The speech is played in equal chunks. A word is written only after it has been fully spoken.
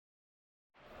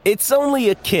It's only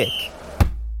a kick,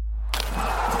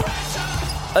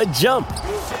 a jump,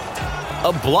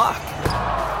 a block.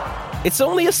 It's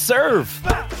only a serve.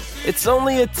 It's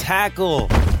only a tackle,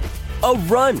 a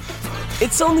run.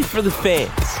 It's only for the fans.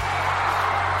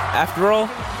 After all,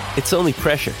 it's only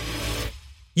pressure.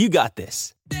 You got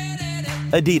this.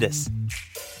 Adidas.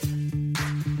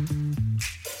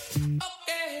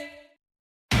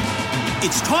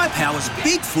 It's Tyre Power's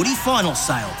Big Footy Final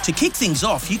Sale. To kick things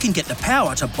off, you can get the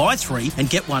power to buy 3 and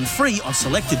get 1 free on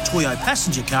selected Toyo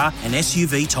passenger car and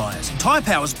SUV tyres. Tyre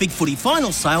Power's Big Footy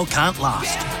Final Sale can't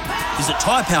last. Visit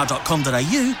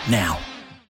tyrepower.com.au now.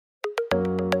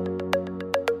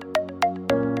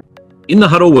 In the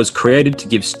Huddle was created to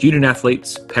give student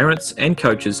athletes, parents and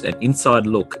coaches an inside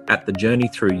look at the journey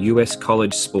through US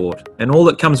college sport and all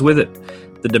that comes with it.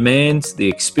 The demands, the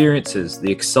experiences,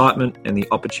 the excitement and the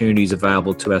opportunities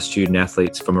available to our student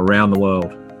athletes from around the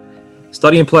world.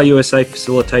 Study and Play USA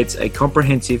facilitates a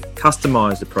comprehensive,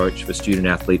 customised approach for student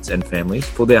athletes and families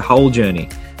for their whole journey,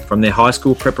 from their high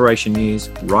school preparation years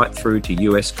right through to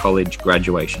US college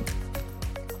graduation.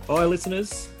 Hi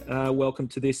listeners, welcome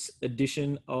to this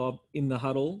edition of In the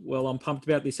Huddle. Well, I'm pumped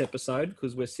about this episode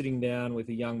because we're sitting down with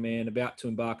a young man about to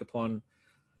embark upon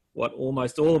what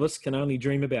almost all of us can only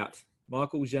dream about.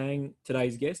 Micheal Zhang,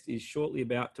 today's guest, is shortly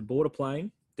about to board a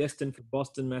plane, destined for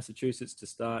Boston, Massachusetts to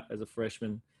start as a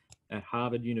freshman at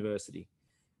Harvard University.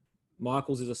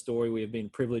 Micheal's is a story we have been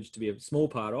privileged to be a small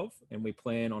part of, and we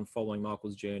plan on following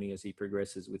Micheal's journey as he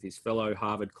progresses with his fellow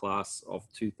Harvard class of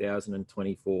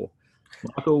 2024.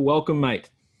 Micheal, welcome, mate.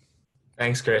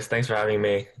 Thanks, Chris. Thanks for having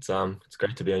me. It's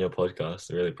great to be on your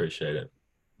podcast. I really appreciate it.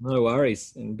 No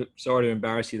worries. And sorry to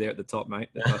embarrass you there at the top, mate.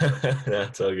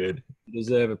 That's all good. You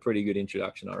deserve a pretty good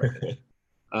introduction, I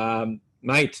reckon.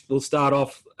 Mate, we'll start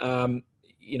off. I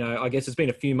guess it's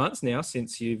been a few months now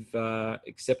since you've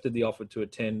accepted the offer to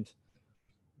attend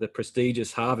the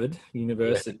prestigious Harvard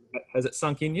University. Yeah. Has it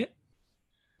sunk in yet?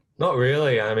 Not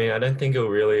really. I mean, I don't think it'll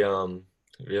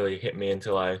really hit me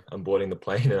until I'm boarding the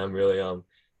plane and I'm really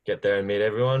get there and meet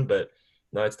everyone. But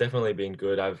no, it's definitely been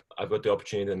good. I've got the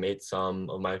opportunity to meet some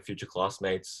of my future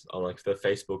classmates on like the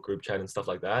Facebook group chat and stuff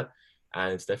like that.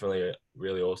 And it's definitely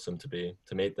really awesome to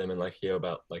meet them and like hear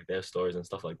about like their stories and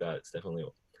stuff like that. It's definitely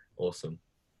awesome.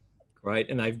 Great.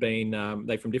 And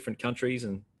they're from different countries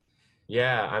and.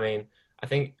 Yeah. I mean, I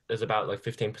think there's about like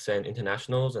 15%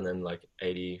 internationals and then like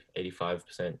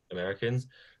 85% Americans.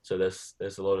 So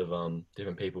there's a lot of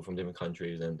different people from different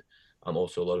countries and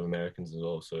also a lot of Americans as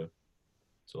well. So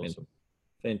it's awesome.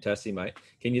 Fantastic, mate.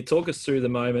 Can you talk us through the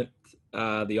moment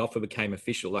the offer became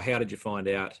official? Like, how did you find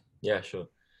out? Yeah, sure.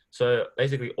 So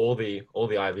basically, all the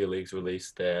Ivy Leagues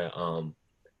released their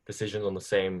decisions on the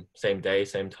same day,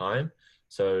 same time.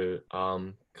 So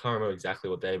can't remember exactly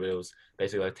what day, but it was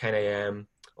basically like 10 a.m.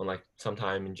 on like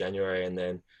sometime in January, and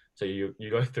then so you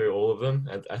go through all of them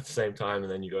at the same time,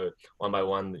 and then you go one by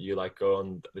one. You like go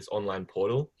on this online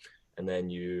portal, and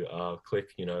then you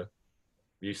click,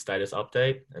 view status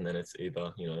update, and then it's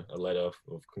either a letter of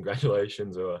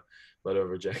congratulations or a letter of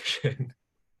rejection.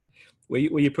 Were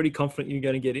you pretty confident you were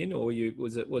going to get in, or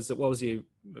was it what was your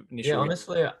initial? Yeah,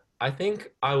 honestly, I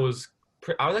think I was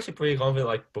actually pretty confident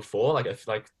like before, like if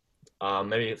like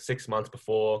maybe 6 months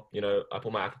before I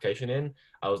put my application in,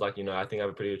 I was like I think I have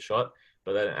a pretty good shot.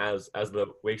 But then as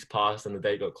the weeks passed and the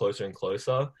date got closer and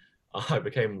closer, I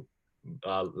became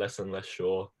less and less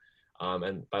sure.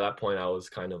 And by that point, I was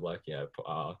kind of like, it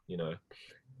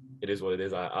is what it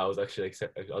is. I was actually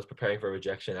I was preparing for a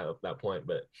rejection at that point,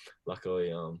 but luckily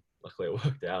it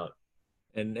worked out.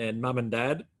 And mum and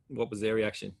dad, what was their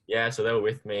reaction? Yeah, so they were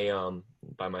with me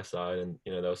by my side, and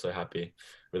they were so happy,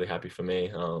 really happy for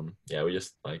me. We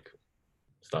just like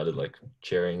started like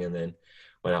cheering, and then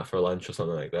went out for lunch or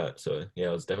something like that. So yeah,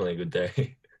 it was definitely a good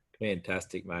day.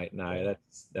 Fantastic, mate. No, I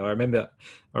remember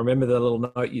the little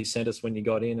note you sent us when you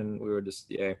got in, and we were just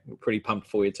we're pretty pumped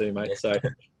for you too, mate. So,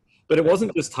 but it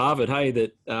wasn't just Harvard, hey,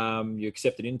 that you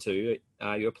accepted into.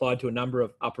 You applied to a number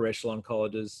of upper echelon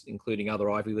colleges, including other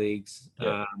Ivy Leagues,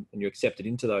 and you accepted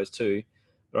into those too.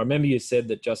 But I remember you said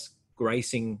that just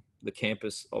gracing the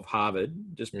campus of Harvard,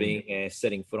 just being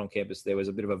setting foot on campus, there was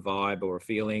a bit of a vibe or a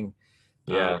feeling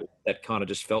that kind of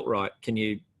just felt right. Can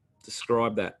you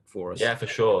describe that for us? Yeah, for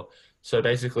sure. So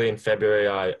basically in February,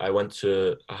 I went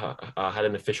to, I had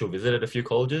an official visit at a few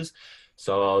colleges.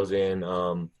 So I was in,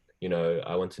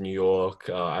 I went to New York,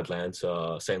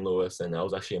 Atlanta, St. Louis, and I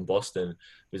was actually in Boston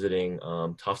visiting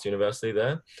Tufts University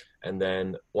there. And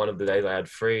then one of the days I had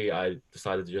free, I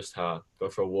decided to just go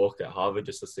for a walk at Harvard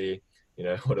just to see,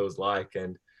 what it was like.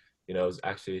 And, I was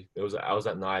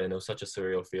at night, and it was such a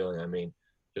surreal feeling. I mean,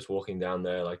 just walking down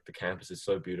there, like the campus is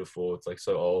so beautiful. It's like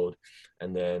so old.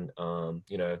 And then,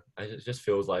 it just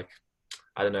feels like,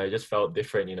 I don't know, it just felt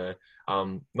different,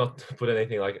 not to put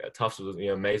anything like Tufts was,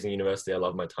 amazing university. I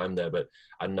love my time there, but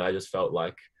I don't know, I just felt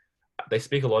like they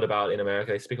speak a lot about, in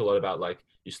America, they speak a lot about like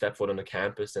you step foot on the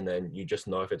campus and then you just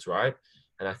know if it's right.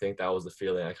 And I think that was the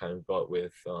feeling I kind of got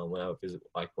with when I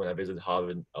visited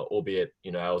Harvard, albeit,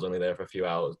 I was only there for a few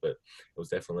hours, but it was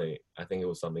definitely, I think it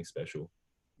was something special.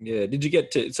 Yeah. Did you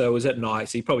get to? So was that night?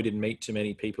 So you probably didn't meet too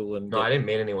many people, and No, I didn't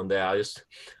meet anyone there. I was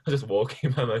just walking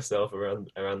by myself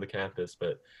around the campus,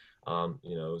 but it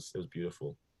was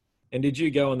beautiful. And did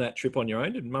you go on that trip on your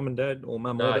own? Did mum and dad or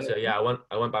mum or No, dad? so yeah,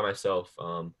 I went by myself.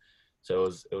 So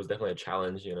it was definitely a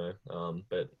challenge,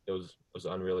 but it was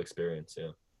an unreal experience.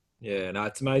 Yeah. Yeah, no,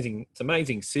 it's amazing. It's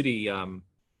amazing city,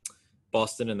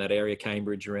 Boston and that area,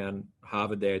 Cambridge around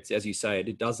Harvard. There, it's as you say,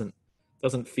 it doesn't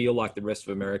feel like the rest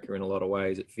of America in a lot of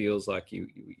ways. It feels like you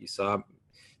saw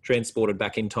transported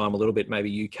back in time a little bit,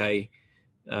 maybe UK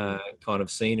kind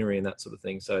of scenery and that sort of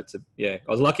thing. So I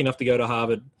was lucky enough to go to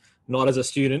Harvard, not as a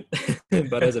student,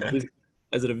 but as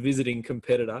a visiting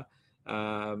competitor.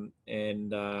 It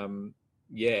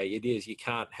is. You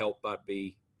can't help but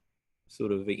be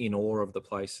sort of in awe of the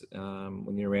place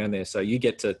when you're around there. So you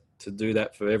get to do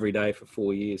that for every day for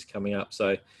 4 years coming up.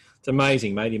 So it's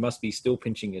amazing, mate. You must be still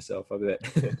pinching yourself, I bet.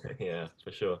 Yeah,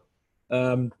 for sure.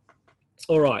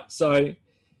 All right. So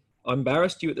I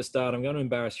embarrassed you at the start. I'm going to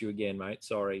embarrass you again, mate.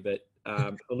 Sorry. But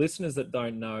for listeners that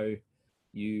don't know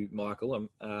you, Micheal,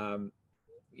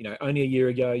 only a year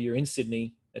ago, you're in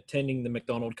Sydney attending the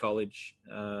McDonald College.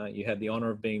 You had the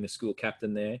honour of being the school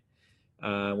captain there.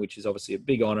 Which is obviously a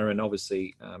big honour and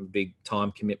obviously big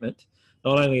time commitment.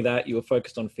 Not only that, you were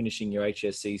focused on finishing your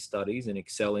HSC studies and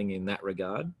excelling in that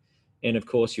regard. And of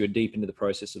course, you were deep into the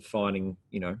process of finding,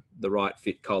 the right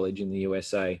fit college in the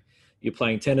USA. You're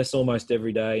playing tennis almost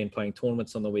every day and playing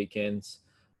tournaments on the weekends.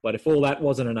 But if all that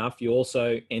wasn't enough, you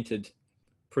also entered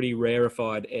pretty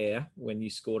rarefied air when you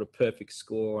scored a perfect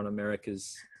score on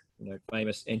America's,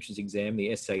 famous entrance exam,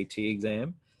 the SAT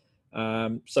exam.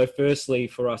 So firstly,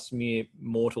 for us mere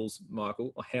mortals,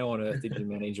 Micheal, how on earth did you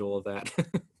manage all of that?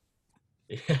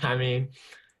 Yeah, I mean,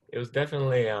 it was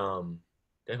definitely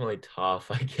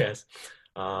tough, I guess.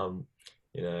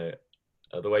 The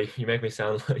way you make me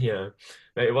sound,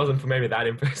 it wasn't maybe that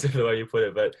impressive the way you put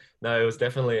it, but no, it was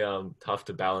definitely tough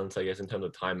to balance, I guess, in terms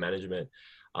of time management.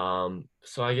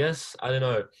 So I guess, I don't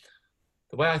know,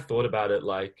 the way I thought about it,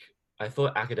 like, I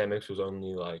thought academics was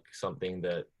only like something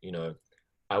that,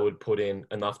 I would put in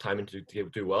enough time into to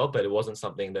do well, but it wasn't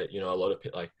something that,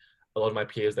 a lot of my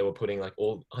peers, they were putting like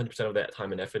all 100% of their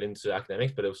time and effort into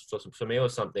academics. But it was, for me, it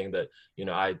was something that,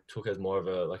 I took as more of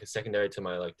a secondary to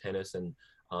my like tennis and,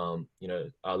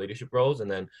 leadership roles.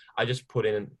 And then I just put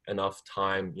in enough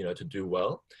time, to do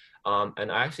well.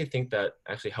 And I actually think that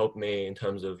actually helped me in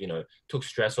terms of, took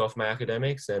stress off my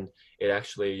academics, and it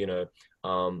actually,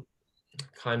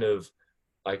 kind of,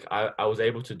 like I was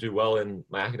able to do well in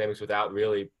my academics without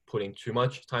really putting too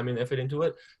much time and effort into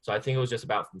it. So I think it was just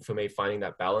about, for me, finding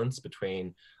that balance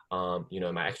between, my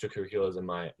extracurriculars and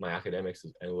my academics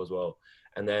as well.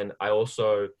 And then I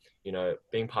also,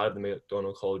 being part of the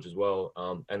McDonald College as well,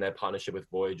 and their partnership with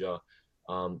Voyager,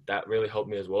 that really helped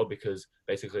me as well, because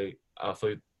basically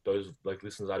for those like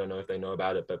listeners, I don't know if they know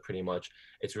about it, but pretty much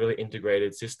it's a really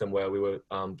integrated system where we were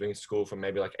doing school from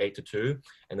maybe like 8 to 2,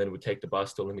 and then we'd take the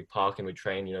bus to Olympic Park and we'd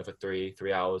train, for 3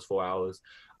 hours, 4 hours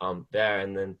there.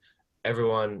 And then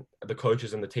everyone, the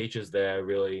coaches and the teachers there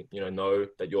really, know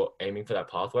that you're aiming for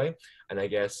that pathway. And I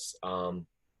guess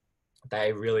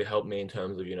they really helped me in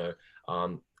terms of,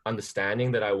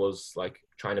 understanding that I was like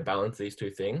trying to balance these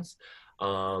two things.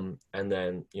 And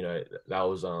then, that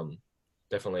was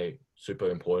definitely super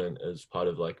important as part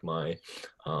of like my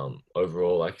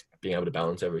overall, like being able to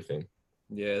balance everything.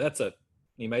 Yeah,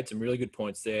 you made some really good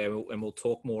points there, and we'll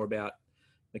talk more about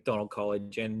McDonald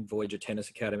College and Voyager Tennis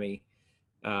Academy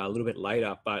a little bit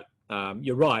later. But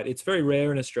you're right, it's very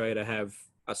rare in Australia to have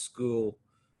a school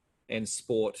and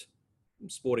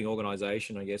sporting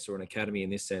organisation, I guess, or an academy in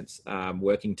this sense,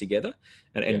 working together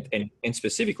and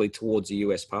specifically towards the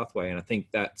US pathway. And I think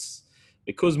that's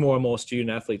because more and more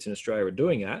student athletes in Australia are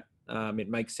doing that. It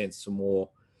makes sense for more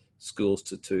schools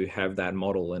to have that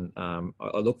model. And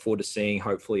I look forward to seeing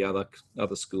hopefully other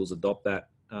schools adopt that.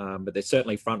 But they're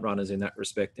certainly front runners in that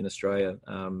respect in Australia,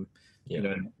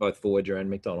 both Voyager and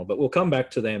McDonald. But we'll come back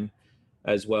to them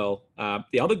as well.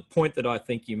 The other point that I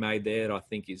think you made there that I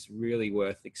think is really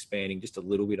worth expanding just a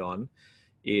little bit on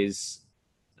is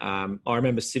I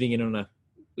remember sitting in on a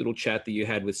little chat that you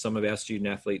had with some of our student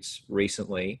athletes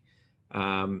recently,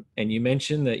 And you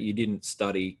mentioned that you didn't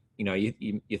study.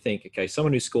 You think, okay,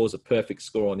 someone who scores a perfect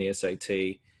score on the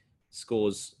SAT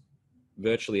scores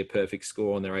virtually a perfect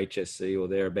score on their HSC or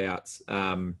thereabouts.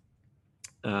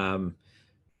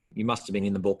 You must have been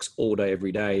in the books all day,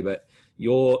 every day, but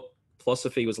your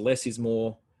philosophy was less is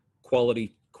more,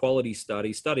 quality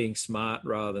studying smart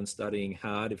rather than studying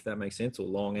hard, if that makes sense, or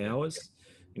long hours.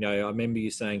 I remember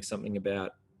you saying something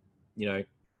about,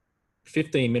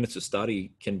 15 minutes of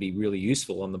study can be really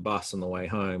useful on the bus on the way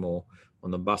home or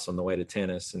on the bus on the way to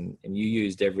tennis. And you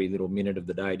used every little minute of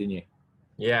the day, didn't you?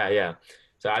 Yeah.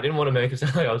 So I didn't want to make it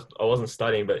sound like I wasn't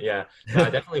studying, but yeah, no, I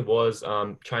definitely was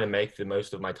trying to make the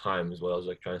most of my time is what I was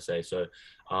like trying to say. So,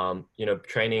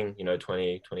 training,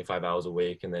 20, 25 hours a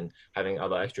week and then having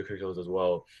other extracurriculars as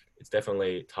well. It's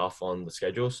definitely tough on the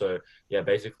schedule. So yeah,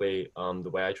 basically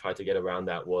the way I tried to get around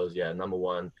that was, number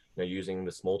one, using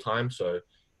the small time. So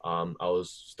I was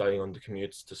studying on the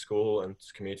commutes to school and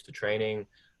commutes to training.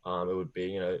 It would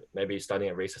be, maybe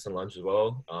studying at recess and lunch as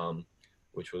well.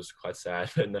 Which was quite sad.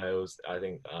 But no, it was, I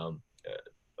think,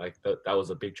 like that was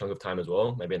a big chunk of time as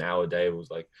well. Maybe an hour a day was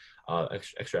like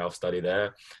extra hour of study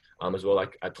there, as well,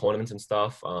 like at tournaments and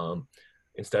stuff.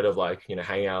 Instead of like,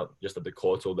 hanging out just at the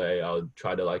courts all day, I would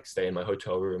try to like stay in my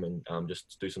hotel room and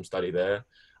just do some study there.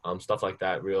 Stuff like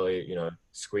that, really,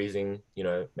 squeezing,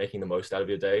 making the most out of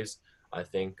your days. I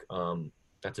think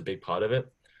that's a big part of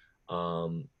it.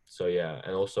 So yeah,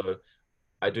 and also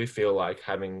I do feel like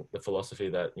having the philosophy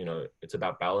that, it's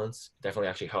about balance definitely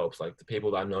actually helps. Like the people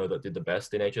that I know that did the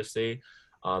best in HSC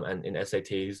and in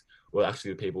SATs were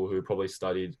actually the people who probably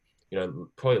studied,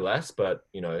 probably less, but,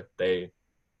 they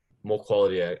more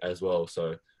quality as well.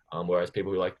 So whereas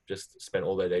people who like just spent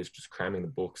all their days just cramming the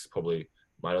books probably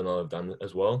might not have done it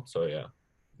as well. So yeah.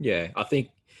 Yeah, I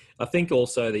think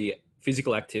also the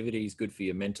physical activity is good for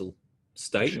your mental For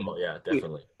state. sure. Yeah,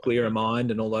 definitely. Clear a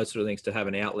mind and all those sort of things, to have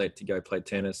an outlet to go play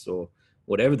tennis or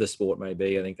whatever the sport may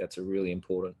be. I think that's a really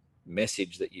important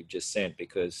message that you've just sent,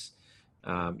 because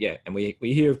and we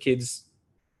hear of kids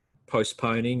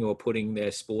postponing or putting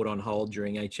their sport on hold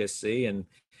during HSC, and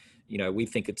we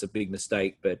think it's a big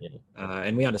mistake, but Yeah.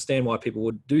 and we understand why people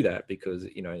would do that, because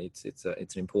it's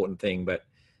an important thing. But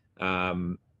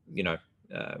um, you know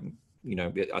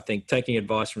I think taking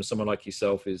advice from someone like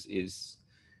yourself is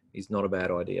not a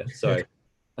bad idea. So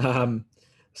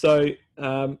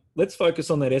let's focus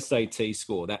on that SAT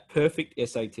score, that perfect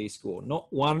SAT score,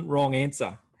 not one wrong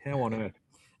answer. How on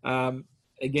earth?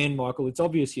 Again, Michael, it's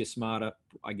obvious you're smarter,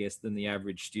 I guess, than the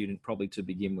average student, probably to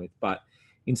begin with. But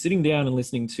in sitting down and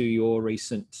listening to your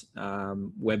recent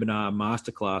webinar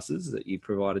masterclasses that you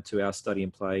provided to our Study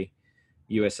and Play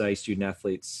USA student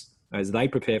athletes as they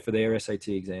prepare for their SAT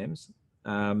exams,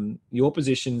 your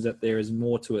position is that there is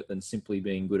more to it than simply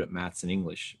being good at maths and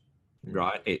English,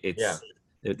 right?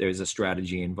 There's a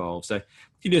strategy involved. So can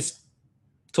you just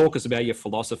talk us about your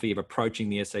philosophy of approaching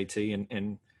the SAT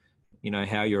and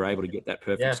how you're able to get that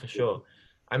perfect Yeah, score? for sure.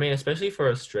 I mean, especially for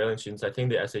Australian students, I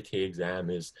think the SAT exam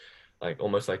is like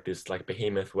almost like this like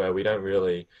behemoth where we don't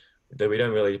really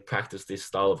practice this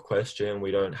style of question.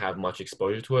 We don't have much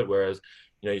exposure to it. Whereas,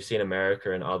 you see in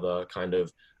America and other kind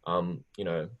of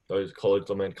those college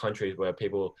dominant countries where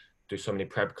people do so many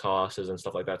prep classes and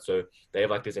stuff like that. So they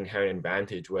have like this inherent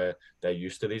advantage where they're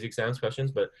used to these exams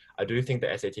questions. But I do think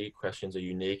the SAT questions are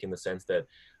unique in the sense that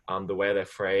the way they're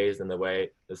phrased and the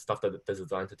way the stuff that they're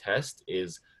designed to test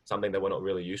is something that we're not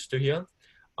really used to here.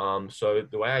 So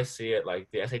the way I see it, like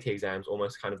the SAT exam is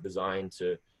almost kind of designed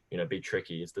to, be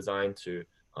tricky. It's designed to,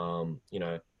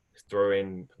 throw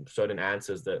in certain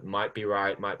answers that might be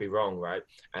right, might be wrong, right?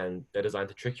 And they're designed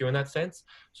to trick you in that sense.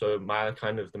 So my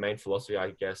kind of the main philosophy,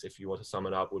 I guess, if you want to sum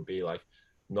it up, would be like,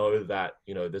 know that,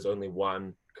 there's only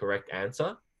one correct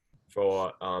answer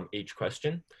for each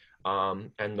question.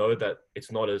 And know that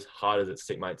it's not as hard as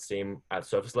it might seem at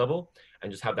surface level,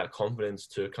 and just have that confidence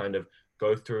to kind of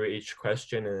go through each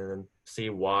question and see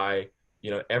why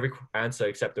every answer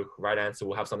except the right answer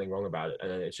will have something wrong about it.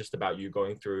 And then it's just about you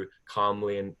going through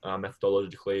calmly and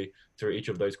methodologically through each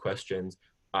of those questions,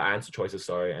 answer choices,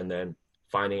 sorry, and then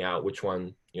finding out which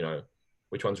one's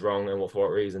wrong and for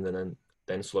what reason, and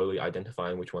then slowly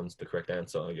identifying which one's the correct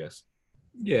answer, I guess.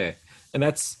 Yeah, and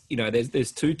that's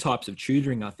there's two types of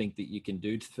tutoring I think that you can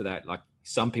do for that. Like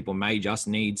some people may just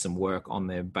need some work on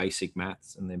their basic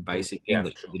maths and their basic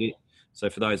English. Sure. So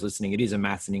for those listening, it is a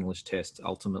maths and English test,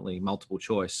 ultimately multiple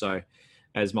choice. So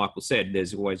as Michael said,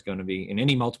 there's always going to be, in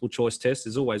any multiple choice test,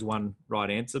 there's always one right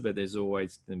answer, but there's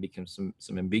always going to become some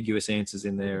ambiguous answers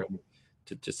in there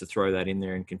to throw that in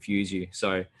there and confuse you.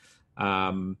 So,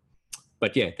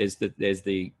 but yeah, there's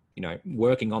the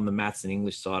working on the maths and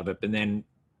English side of it. But then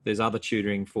there's other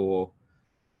tutoring for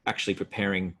actually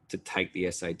preparing to take the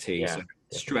SAT. Yeah, So definitely.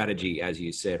 strategy, as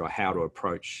you said, or how to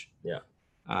approach Yeah.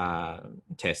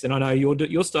 tests. And I know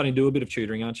you're starting to do a bit of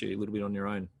tutoring, aren't you? A little bit on your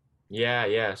own.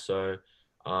 Yeah. So,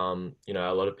 you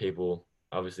know, a lot of people,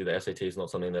 obviously the SAT is not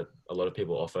something that a lot of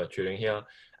people offer tutoring here,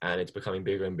 and it's becoming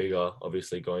bigger and bigger,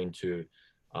 obviously going to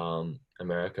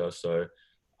America. So,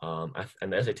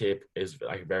 and the SAT is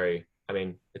like I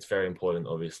mean, it's very important,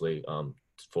 obviously,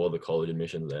 for the college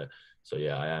admissions there. So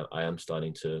yeah, I am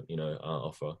starting to, you know,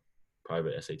 offer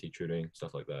private SAT tutoring,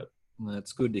 stuff like that.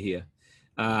 That's good to hear.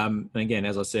 And again,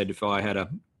 as I said, if I had a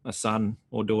son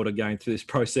or daughter going through this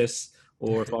process,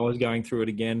 or if I was going through it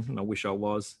again, and I wish I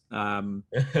was,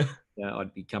 yeah,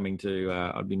 I'd be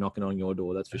I'd be knocking on your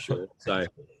door, that's for sure. So,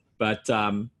 but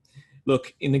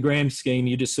look, in the grand scheme,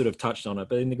 you just sort of touched on it,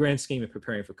 but in the grand scheme of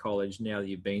preparing for college, now that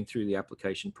you've been through the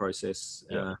application process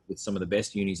with some of the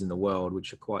best unis in the world,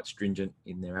 which are quite stringent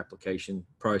in their application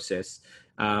process,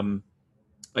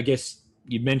 I guess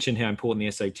you mentioned how important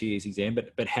the SAT is exam,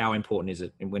 but how important is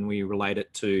it? And when we relate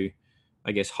it to,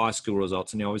 I guess, high school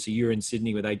results, and now obviously you're in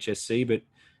Sydney with HSC, but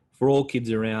for all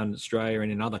kids around Australia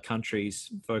and in other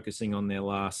countries focusing on their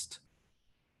last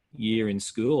year in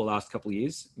school or last couple of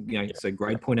years, you know, so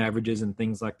grade point averages and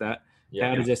things like that.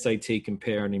 How does SAT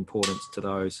compare in importance to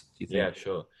those, do you think? Yeah,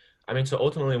 sure. I mean, so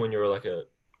ultimately, when you're like a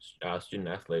student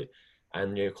athlete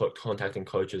and you're contacting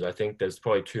coaches, I think there's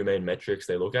probably two main metrics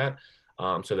they look at.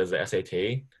 So there's the SAT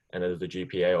and there's the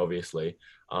GPA, obviously.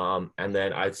 And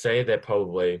then I'd say they're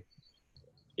probably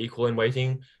equal in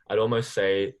weighting. I'd almost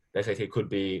say the SAT could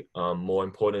be more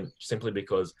important simply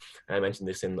because, and I mentioned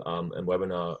this in a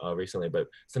webinar recently, but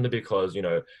simply because, you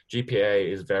know,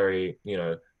 GPA is very, you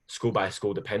know, school by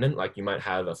school dependent. Like you might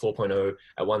have a 4.0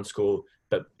 at one school,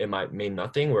 but it might mean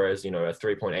nothing. Whereas, you know, a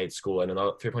 3.8 school and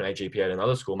another 3.8 GPA at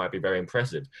another school might be very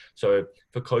impressive. So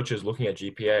for coaches looking at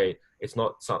GPA, it's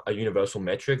not a universal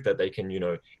metric that they can, you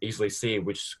know, easily see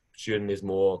which student is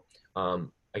more, I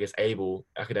guess,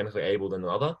 academically able than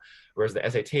another. Whereas the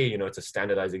SAT, you know, it's a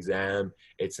standardized exam.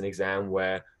 It's an exam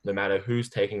where no matter who's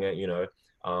taking it, you know,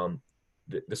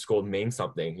 the score means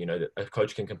something. You know, a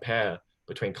coach can compare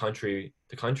between country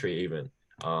to country even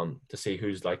to see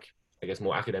who's like, I guess,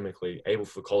 more academically able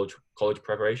for college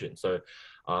preparation. So,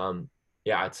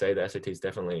 yeah, I'd say the SAT is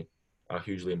definitely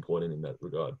hugely important in that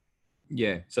regard.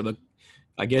 Yeah. So look,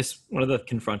 I guess one of the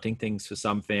confronting things for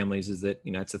some families is that,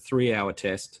 you know, it's a 3-hour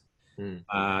test,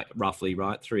 roughly,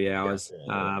 right? 3 hours,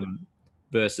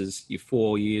 versus your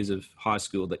 4 years of high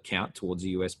school that count towards the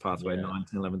US pathway, 9,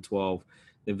 10, 11, 12.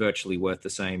 They're virtually worth the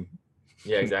same.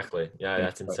 Yeah, exactly. Yeah,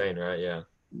 that's insane, right? Yeah.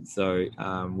 So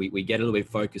we get a little bit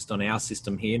focused on our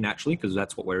system here naturally because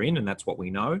that's what we're in and that's what we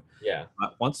know. Yeah.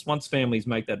 But once families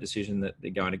make that decision that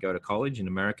they're going to go to college in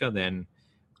America, then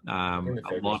a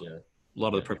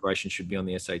lot of the preparation should be on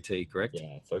the SAT, correct?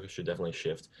 Yeah, focus should definitely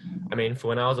shift. I mean, for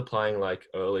when I was applying like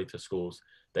early to schools,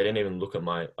 they didn't even look at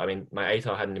my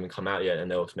ATAR hadn't even come out yet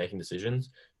and they were making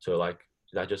decisions. So like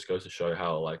that just goes to show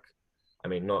how like, I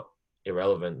mean, not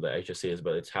irrelevant the HSC is,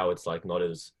 but it's how it's like not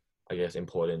as, I guess,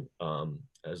 important,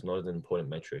 as not an important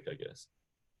metric, I guess.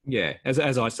 Yeah. As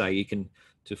I say, you can,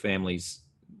 to families,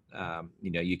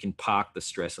 you know, you can park the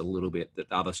stress a little bit that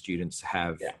other students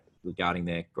have regarding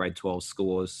their grade 12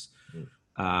 scores,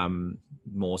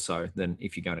 more so than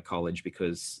if you're going to college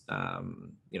because,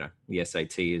 you know, the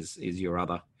SAT is your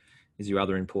other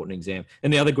important exam.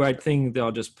 And the other great thing that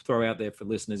I'll just throw out there for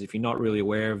listeners, if you're not really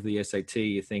aware of the SAT,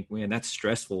 you think, man, that's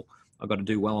stressful. I've got to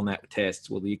do well on that test.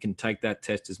 Well, you can take that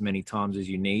test as many times as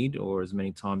you need or as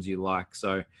many times you like.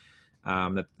 So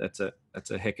that's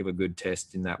a heck of a good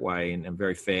test in that way and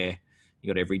very fair.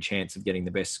 You got every chance of getting the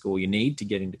best score you need to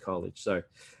get into college. So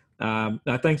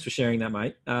no, thanks for sharing that,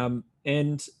 mate.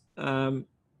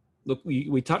 Look,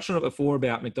 we touched on it before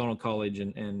about McDonald College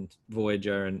and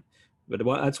Voyager, but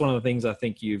that's one of the things I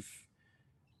think you've,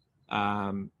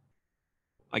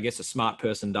 I guess a smart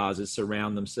person does is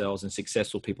surround themselves, and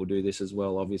successful people do this as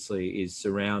well, obviously, is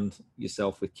surround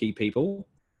yourself with key people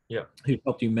who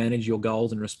help you manage your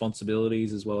goals and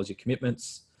responsibilities as well as your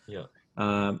commitments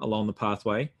along the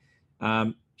pathway.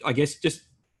 I guess just,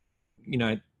 you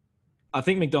know, I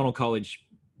think McDonald College,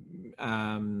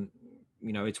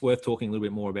 you know, it's worth talking a little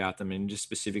bit more about them and just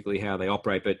specifically how they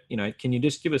operate. But, you know, can you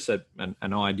just give us an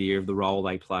idea of the role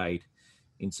they played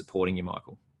in supporting you,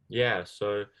 Micheal? Yeah.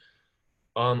 So,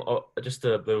 just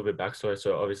a little bit backstory.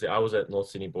 So obviously I was at North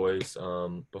Sydney Boys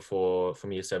before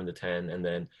from year 7 to 10, and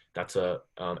then that's a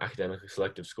academically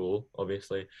selective school,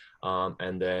 obviously.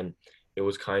 And then it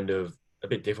was kind of a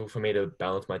bit difficult for me to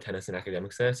balance my tennis and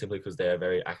academics there simply because they are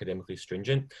very academically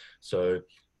stringent. So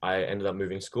I ended up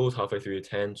moving schools halfway through year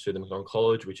 10 to the McDonald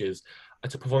College, which is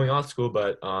it's a performing arts school,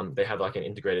 but they have like an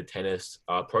integrated tennis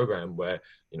program where,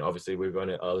 obviously we're going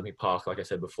to Olympic Park, like I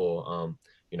said before,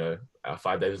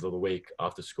 5 days of the week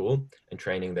after school and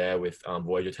training there with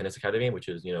Voyager Tennis Academy, which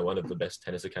is, one of the best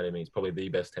tennis academies, probably the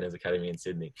best tennis academy in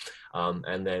Sydney.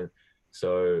 And then,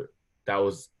 so that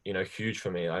was, huge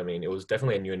for me. I mean, it was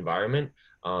definitely a new environment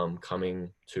coming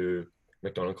to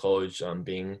McDonald College,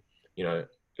 being,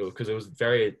 because it was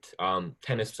very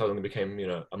tennis suddenly became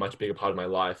a much bigger part of my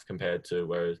life compared to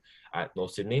whereas at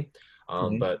North Sydney,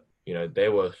 but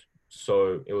it was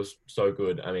so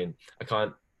good. I mean, I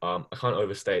can't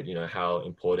overstate how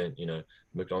important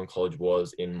McDonald College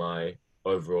was in my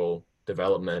overall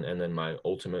development and then my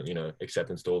ultimate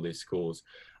acceptance to all these schools,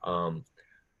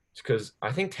 because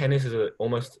I think tennis is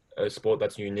almost a sport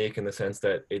that's unique in the sense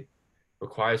that it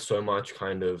requires so much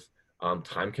kind of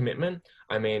time commitment.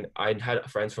 I mean, I had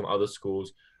friends from other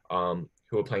schools who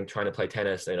were trying to play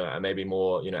tennis, maybe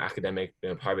more, academic,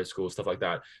 private schools, stuff like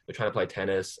that. They're trying to play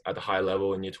tennis at the high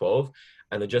level in year 12.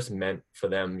 And it just meant for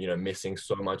them, missing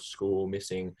so much school,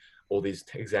 missing all these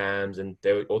exams, and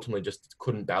they ultimately just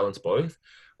couldn't balance both.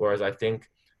 Whereas I think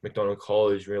McDonald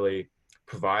College really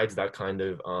provides that kind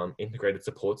of integrated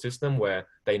support system where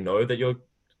they know that you're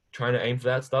trying to aim for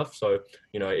that stuff. So,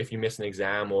 if you miss an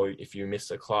exam or if you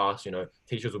miss a class,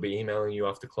 teachers will be emailing you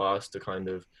after class to kind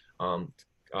of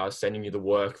sending you the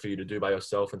work for you to do by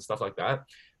yourself and stuff like that.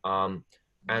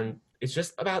 And it's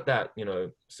just about that,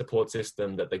 support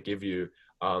system that they give you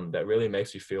that really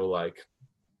makes you feel like,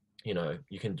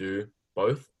 you can do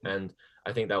both. And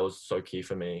I think that was so key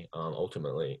for me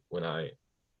ultimately when I,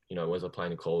 was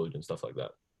applying to college and stuff like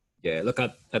that. Yeah, look,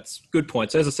 that's good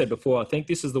points. As I said before, I think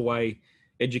this is the way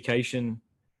education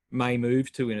may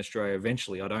move to in Australia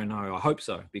eventually. I don't know. I hope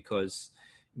so, because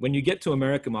when you get to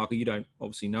America, Michael, you don't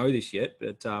obviously know this yet,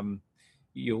 but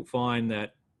you'll find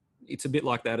that it's a bit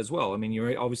like that as well. I mean,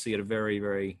 you're obviously at a very,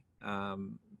 very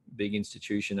big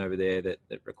institution over there that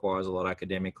requires a lot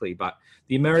academically, but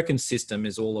the American system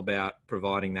is all about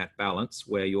providing that balance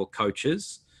where your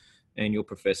coaches and your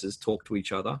professors talk to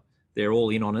each other. They're all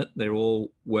in on it. They're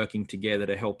all working together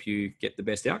to help you get the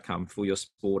best outcome for your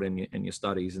sport and your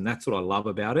studies. And that's what I love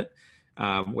about it.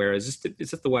 Whereas it's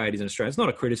just the way it is in Australia. It's not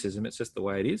a criticism. It's just the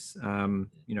way it is.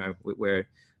 Where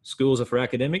schools are for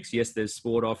academics. Yes, there's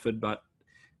sport offered, but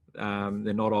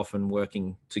they're not often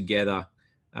working together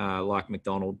like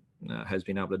McDonald has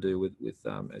been able to do with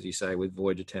as you say, with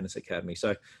Voyager Tennis Academy.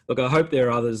 So look, I hope there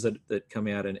are others that come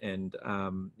out and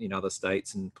in other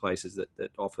states and places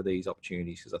that offer these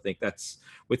opportunities, because I think that's,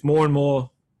 with more and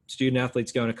more student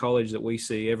athletes going to college that we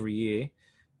see every year,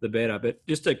 the better. But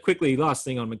just a quickly last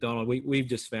thing on McDonald, we've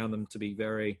just found them to be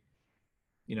very,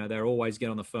 they're always get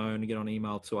on the phone, get on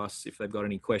email to us if they've got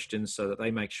any questions, so that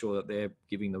they make sure that they're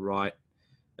giving the right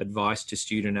advice to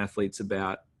student athletes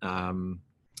about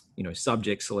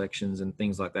subject selections and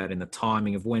things like that, and the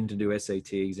timing of when to do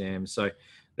SAT exams. So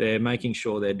they're making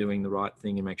sure they're doing the right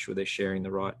thing and make sure they're sharing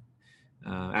the right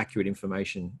accurate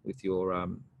information with your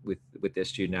with their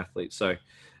student athletes. So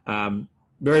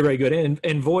very, very good.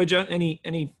 And Voyager,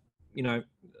 we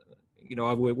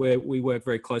work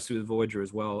very closely with Voyager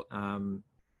as well,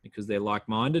 because they're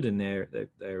like-minded and they're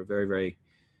very, very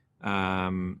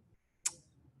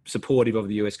supportive of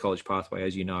the US college pathway,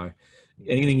 as you know.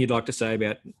 Anything you'd like to say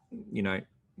about,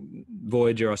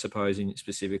 Voyager, I suppose,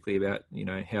 specifically about,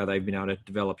 how they've been able to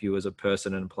develop you as a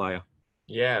person and a player?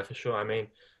 Yeah, for sure. I mean,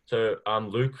 so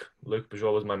Luke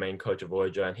Bourgeois was my main coach at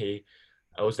Voyager, and he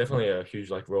was definitely a huge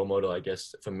role model, I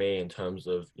guess, for me in terms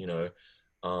of, he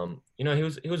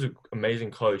was an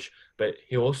amazing coach, but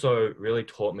he also really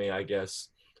taught me, I guess,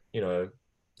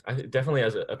 definitely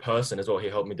as a person as well. He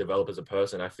helped me develop as a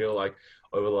person. I feel like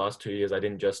over the last 2 years, I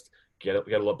didn't just get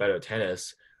a lot better at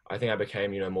tennis. I think I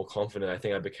became, more confident. I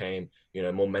think I became,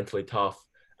 more mentally tough.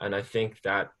 And I think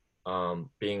that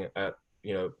being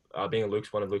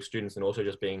one of Luke's students, and also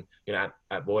just being,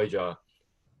 at Voyager,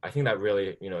 I think that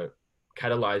really,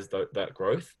 catalyzed that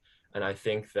growth. And I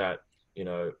think that,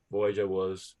 Voyager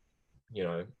was,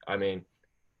 I mean,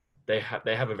 they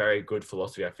have a very good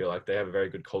philosophy. I feel like they have a very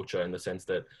good culture in the sense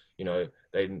that,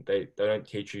 they don't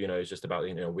teach you, it's just about,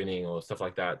 winning or stuff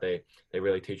like that. They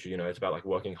really teach you, it's about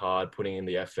working hard, putting in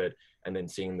the effort, and then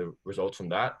seeing the results from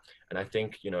that. And I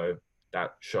think,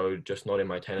 that showed just not in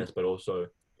my tennis, but also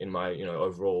in my,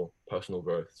 overall personal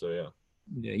growth. So, yeah.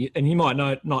 Yeah. And you might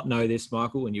not know this,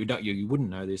 Michael, and you wouldn't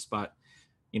know this, but,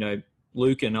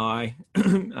 Luke and I,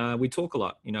 we talk a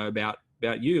lot,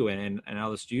 about you and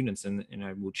other students, and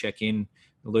we'll check in.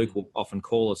 Luke will often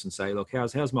call us and say, look,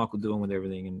 how's Michael doing with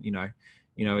everything? And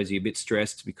is he a bit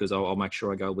stressed because I'll make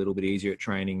sure I go a little bit easier at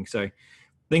training. So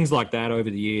things like that over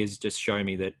the years just show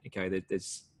me that, okay,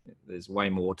 there's way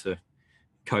more to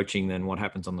coaching than what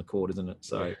happens on the court, isn't it?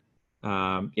 So,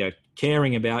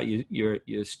 caring about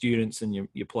your students and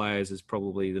your players is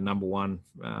probably the number one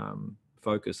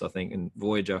focus, I think. And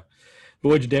Voyager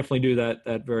definitely do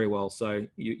that very well. So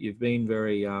you've been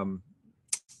very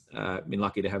been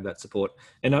lucky to have that support.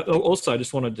 And I also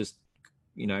just want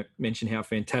to mention how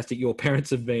fantastic your parents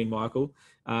have been, Micheal.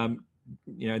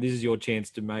 This is your chance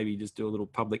to maybe just do a little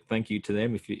public thank you to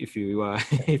them if you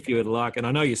would like. And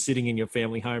I know you're sitting in your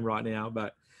family home right now,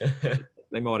 but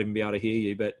they might even be able to hear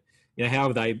you. But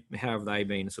how have they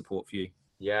been a support for you?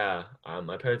 Yeah,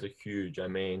 my parents are huge. I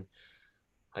mean,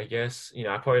 I guess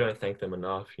I probably don't thank them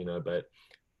enough, but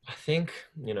I think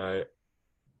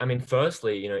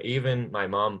firstly, even my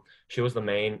mum, she was the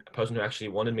main person who actually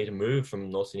wanted me to move from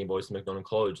North Sydney Boys to McDonald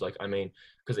College.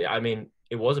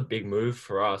 It was a big move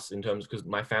for us in terms, because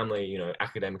my family,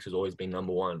 academics has always been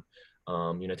number one.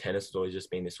 Tennis has always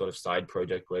just been this sort of side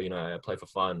project where, I play for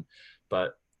fun.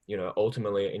 But,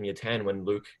 ultimately in year 10, when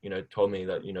Luke, told me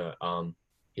that,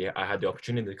 I had the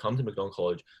opportunity to come to McDonald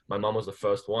College, my mum was the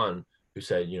first one who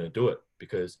said, do it,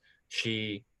 because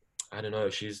she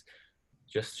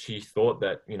thought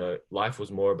that, life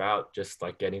was more about just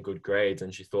like getting good grades.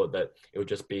 And she thought that it would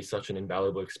just be such an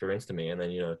invaluable experience to me. And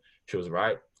then, she was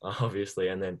right, obviously.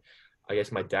 And then I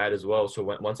guess my dad as well. So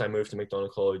once I moved to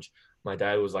McDonald College, my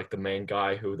dad was like the main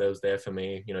guy who was there for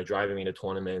me, driving me to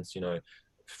tournaments,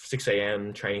 6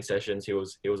 a.m. training sessions. He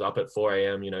was up at 4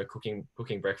 a.m.,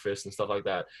 cooking breakfast and stuff like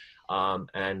that.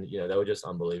 And, they were just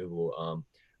unbelievable.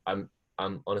 I'm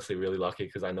honestly really lucky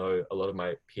because I know a lot of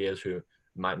my peers who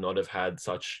might not have had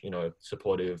such,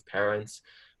 supportive parents.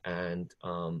 And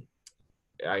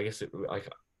I guess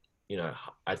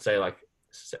I'd say like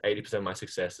 80% of my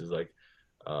success is like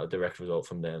a direct result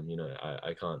from them.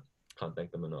 I can't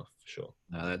thank them enough, for sure.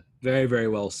 Very, very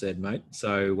well said, mate.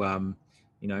 So,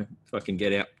 if I can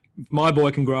get out, if my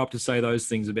boy can grow up to say those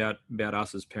things about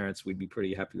us as parents, we'd be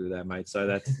pretty happy with that, mate. So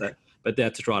that's that. But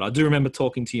that's right. I do remember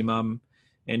talking to your mum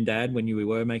and dad when you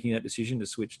were making that decision to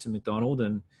switch to McDonald,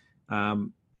 and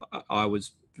I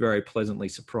was very pleasantly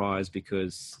surprised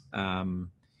because, I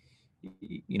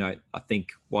think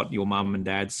what your mum and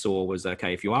dad saw was,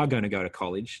 okay, if you are going to go to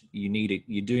college, you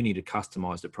do need a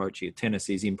customized approach here. Tennis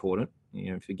is important,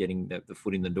 for getting the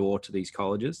foot in the door to these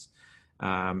colleges,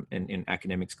 and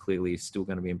academics clearly is still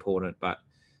going to be important. But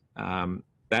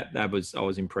I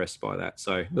was impressed by that.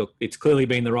 So look, it's clearly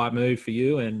been the right move for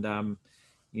you, and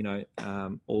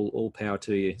all power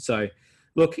to you. So.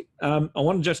 Look, I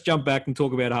want to just jump back and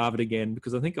talk about Harvard again,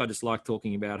 because I think I just like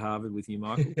talking about Harvard with you,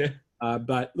 Micheal.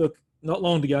 But look, not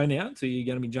long to go now, so you're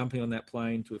going to be jumping on that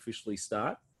plane to officially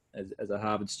start as a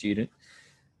Harvard student.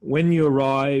 When you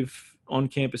arrive on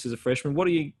campus as a freshman, what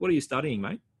are you studying,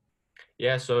 mate?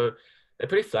 Yeah, so they're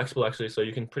pretty flexible actually. So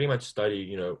you can pretty much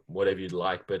study, whatever you'd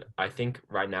like. But I think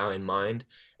right now in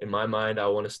my mind, I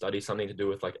want to study something to do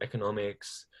with like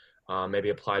economics, maybe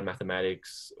applied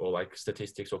mathematics or like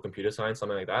statistics or computer science,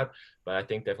 something like that. But I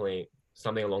think definitely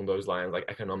something along those lines, like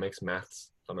economics,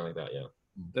 maths, something like that. Yeah.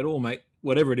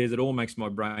 Whatever it is, it all makes my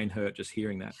brain hurt just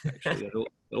hearing that. Actually,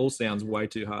 it all sounds way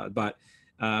too hard. But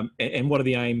and what are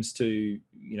the aims to,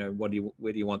 where do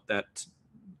you want that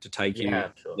to take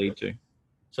lead to?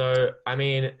 So, I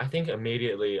think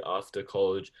immediately after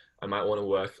college, I might want to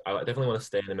work. I definitely want to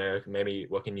stay in America, maybe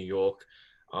work in New York.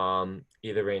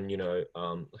 Either in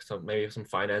some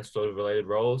finance sort of related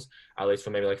roles, at least for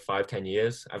maybe like 5-10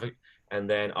 years. And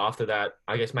then after that,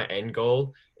 I guess my end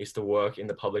goal is to work in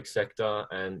the public sector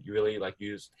and really like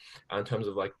use, in terms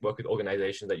of like work with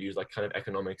organizations that use like kind of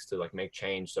economics to like make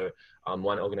change. So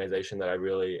one organization that I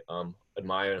really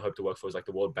admire and hope to work for is like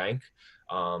the World Bank.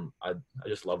 I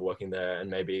just love working there, and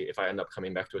maybe if I end up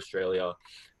coming back to Australia,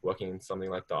 working in something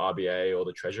like the RBA or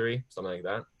the Treasury, something like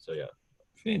that. So yeah.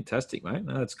 Fantastic, mate.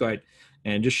 No, that's great.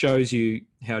 And just shows you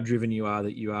how driven you are,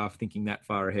 that you are thinking that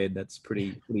far ahead. That's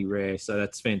pretty rare. So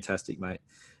that's fantastic, mate.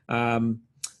 And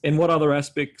what other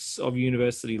aspects of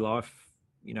university life,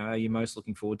 are you most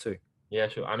looking forward to? Yeah,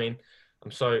 sure. I'm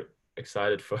so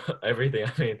excited for everything.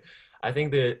 I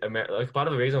think part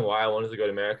of the reason why I wanted to go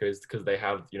to America is because they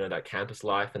have, that campus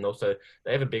life, and also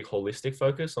they have a big holistic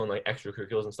focus on like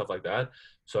extracurriculars and stuff like that.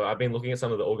 So I've been looking at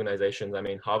some of the organizations.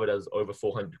 Harvard has over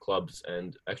 400 clubs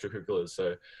and extracurriculars.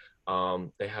 So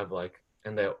they have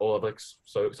and they're all have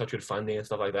such good funding and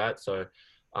stuff like that. So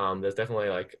there's definitely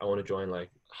I want to join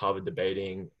like Harvard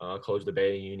debating, college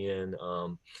debating union.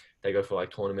 They go for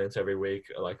like tournaments every week,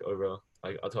 like over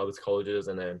like to other colleges,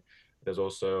 and then There's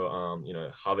also,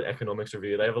 Harvard Economics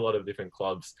Review. They have a lot of different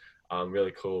clubs.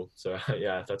 Really cool. So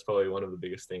yeah, that's probably one of the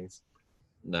biggest things.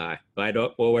 No, mate.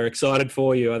 Well, we're excited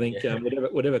for you. I think Yeah.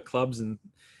 whatever clubs and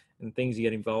things you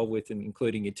get involved with, and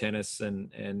including your tennis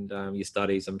and your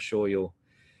studies, I'm sure you'll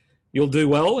do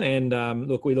well. And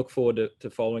look, we look forward to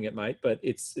following it, mate. But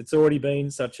it's already been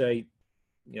such a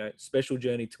special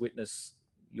journey to witness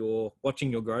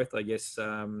watching your growth, I guess,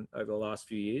 over the last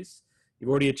few years. You've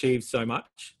already achieved so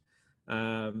much.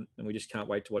 And we just can't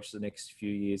wait to watch the next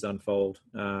few years unfold.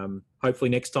 Hopefully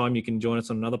next time you can join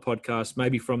us on another podcast,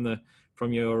 maybe from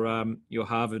your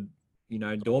Harvard,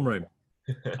 dorm room.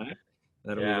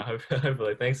 Yeah,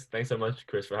 hopefully. Thanks so much,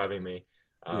 Chris, for having me.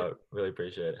 Really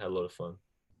appreciate it. Had a lot of fun.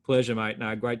 Pleasure, mate.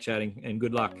 No, great chatting, and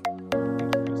good luck.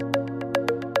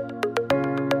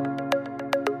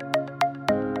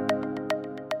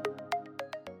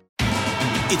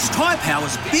 It's Tyre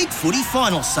Power's Big Footy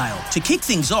Final Sale. To kick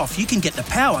things off, you can get the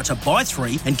power to buy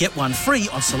 3 and get 1 free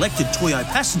on selected Toyo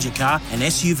passenger car and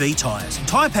SUV tyres.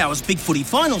 Tyre Power's Big Footy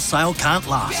Final Sale can't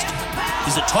last.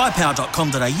 Visit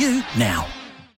tyrepower.com.au now.